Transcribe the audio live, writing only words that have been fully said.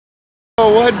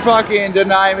Would fucking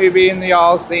deny me being the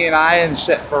all-seeing eye and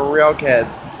shit for real, kids.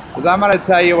 Because I'm going to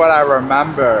tell you what I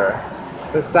remember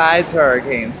besides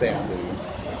Hurricane Sandy.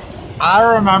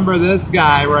 I remember this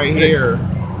guy right here.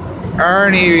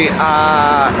 Ernie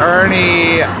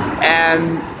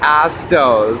and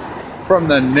Astos from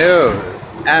the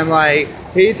news. And like,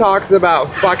 he talks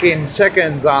about fucking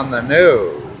chickens on the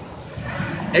news.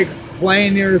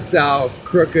 Explain yourself,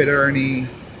 Crooked Ernie,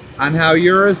 on how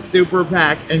you're a super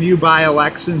PAC and you buy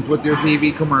elections with your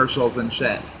TV commercials and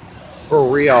shit. For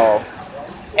real.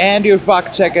 And you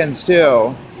fuck chickens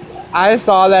too. I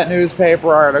saw that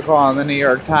newspaper article on the New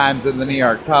York Times and the New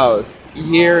York Post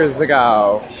years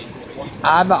ago.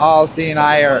 I'm the all-seeing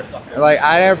eye. Like,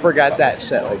 I didn't forget that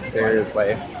shit, like,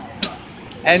 seriously.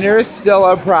 And you're still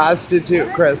a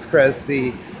prostitute, Chris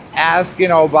Christie, asking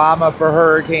Obama for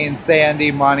Hurricane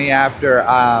Sandy money after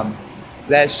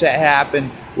that shit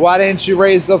happened. Why didn't you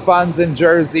raise the funds in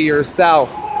Jersey yourself,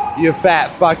 you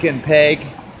fat fucking pig?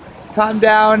 Come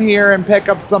down here and pick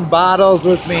up some bottles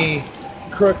with me,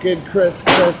 Crooked Chris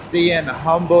Christie, and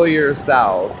humble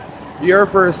yourself. You're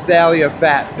for sale, you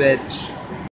fat bitch.